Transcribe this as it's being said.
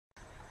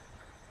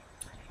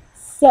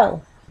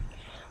So,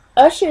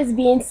 Usher is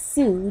being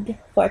sued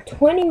for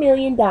 $20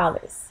 million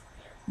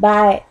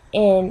by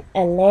an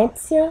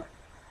Atlanta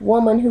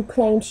woman who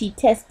claimed she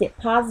tested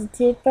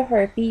positive for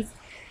herpes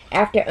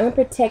after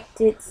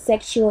unprotected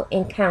sexual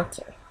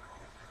encounter.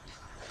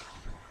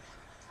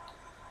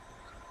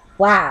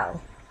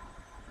 Wow.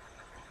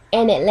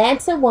 An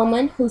Atlanta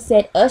woman who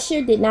said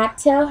Usher did not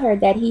tell her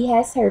that he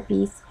has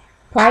herpes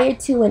prior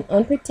to an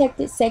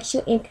unprotected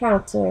sexual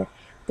encounter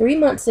 3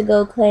 months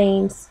ago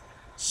claims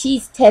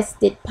she's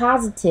tested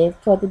positive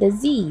for the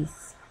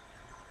disease.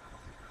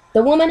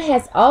 The woman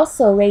has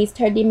also raised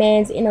her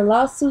demands in a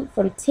lawsuit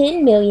from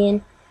 $10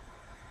 million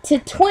to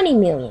 $20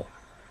 million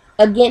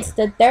against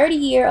the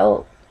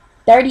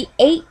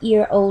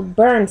 38-year-old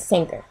Burn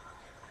singer.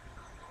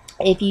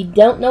 If you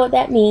don't know what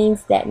that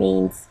means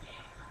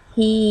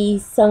he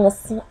sung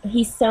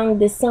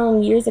this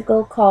song years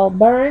ago called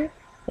Burn.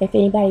 If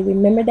anybody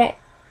remember that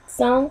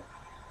song,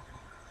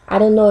 I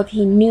don't know if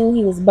he knew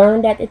he was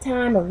burned at the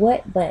time or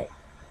what, but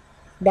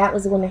that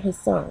was one of his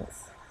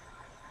songs.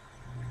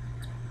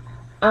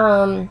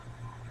 The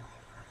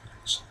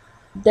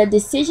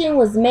decision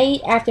was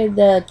made after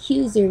the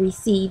accuser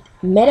received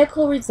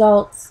medical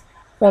results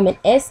from an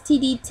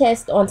STD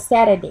test on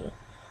Saturday,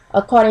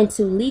 according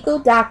to legal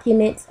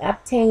documents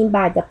obtained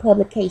by the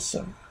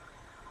publication.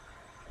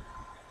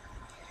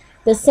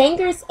 The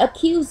singer's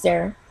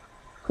accuser,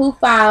 who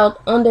filed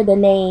under the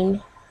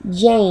name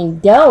Jane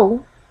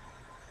Doe,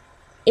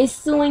 is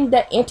suing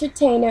the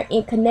entertainer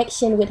in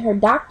connection with her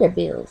doctor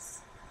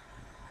bills,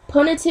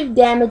 punitive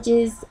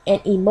damages,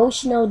 and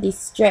emotional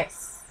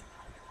distress.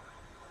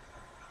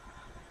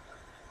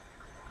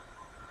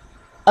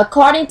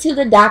 According to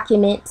the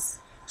documents,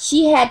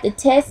 she had the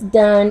test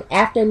done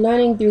after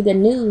learning through the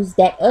news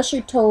that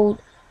Usher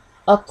told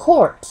a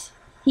court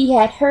he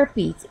had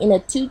herpes in a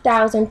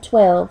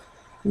 2012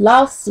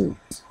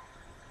 lawsuit.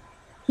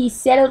 He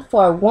settled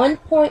for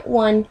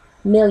 $1.1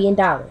 million.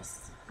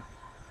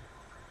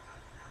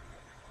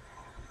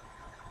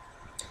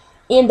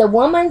 In the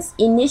woman's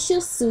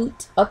initial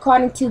suit,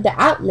 according to the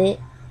outlet,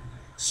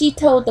 she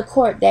told the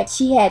court that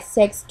she had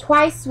sex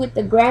twice with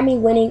the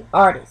Grammy-winning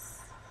artist.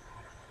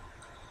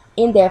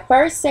 In their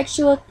first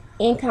sexual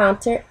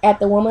encounter at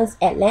the woman's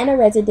Atlanta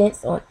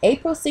residence on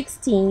April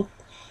 16th,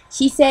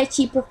 she said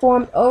she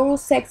performed oral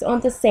sex on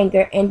the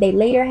singer and they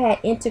later had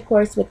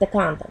intercourse with the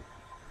condom.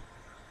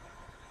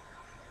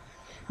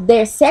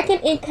 Their second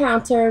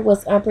encounter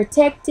was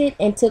unprotected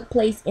and took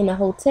place in a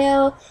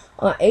hotel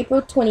on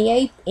April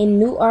 28th in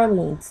New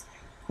Orleans,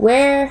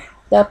 where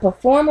the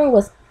performer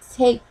was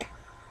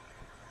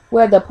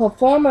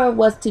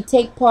to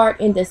take part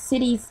in the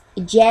city's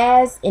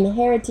Jazz and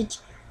Heritage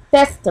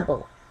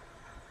Festival.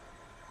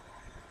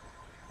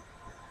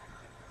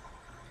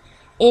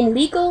 In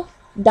legal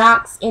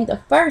docs in the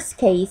first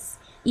case,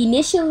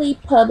 initially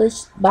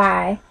published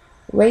by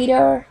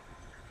Radar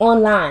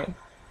Online,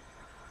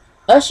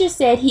 Usher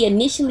said he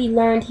initially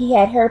learned he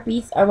had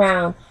herpes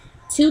around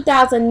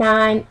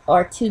 2009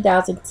 or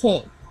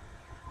 2010.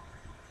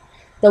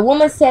 The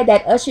woman said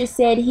that Usher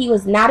said he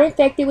was not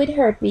infected with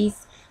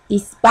herpes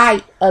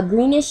despite a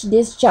greenish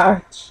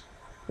discharge,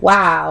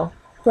 wow,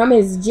 from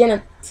his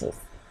genitals.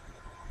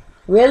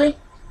 Really?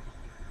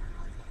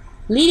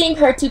 Leading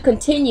her to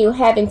continue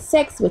having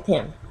sex with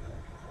him.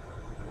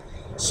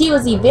 She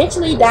was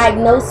eventually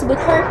diagnosed with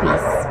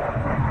herpes.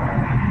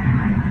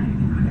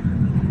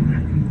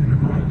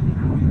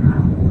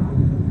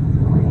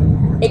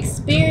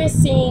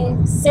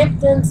 Experiencing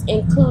symptoms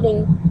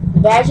including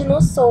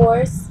vaginal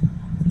sores,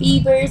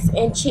 fevers,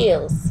 and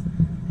chills.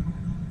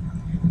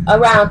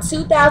 Around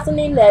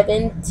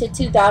 2011 to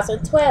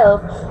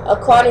 2012,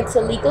 according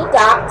to legal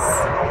docs,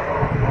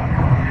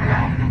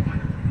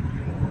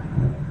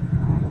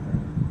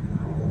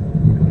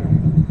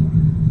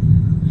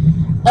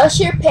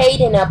 Usher paid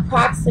an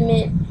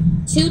approximate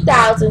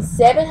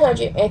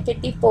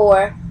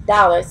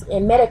 $2,754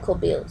 in medical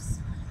bills,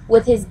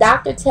 with his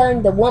doctor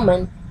telling the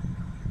woman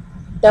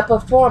the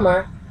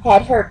performer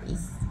had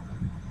herpes.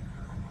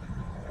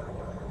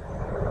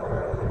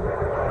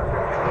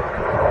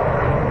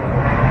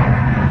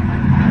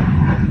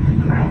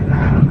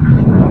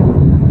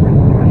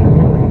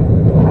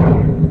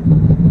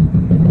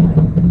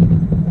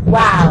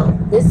 Wow,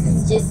 this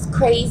is just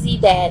crazy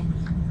that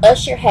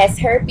Usher has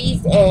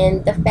herpes,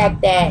 and the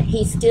fact that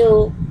he's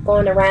still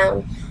going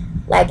around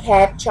like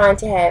trying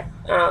to have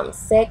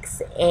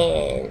sex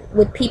and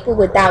with people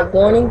without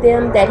warning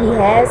them that he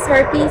has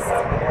herpes.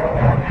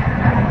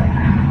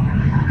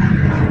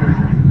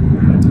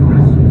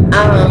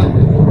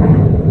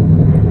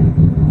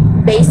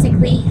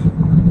 Basically,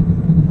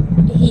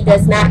 he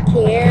does not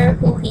care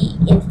who he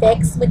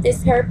infects with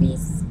this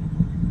herpes,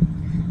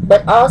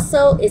 but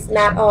also it's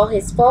not all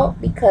his fault,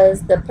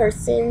 because the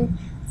person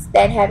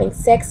that having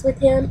sex with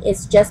him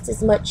is just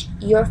as much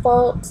your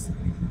fault,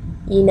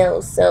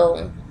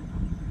 so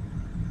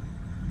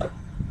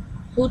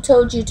who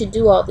told you to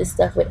do all this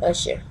stuff with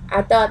Usher?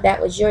 I thought that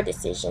was your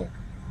decision.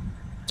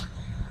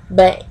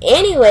 But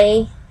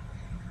anyway,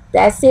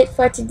 that's it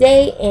for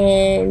today,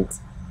 and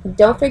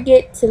Don't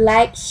forget to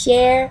like,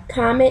 share,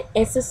 comment,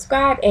 and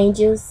subscribe,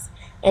 angels.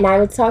 And I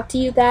will talk to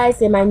you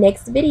guys in my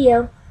next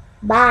video.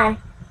 Bye.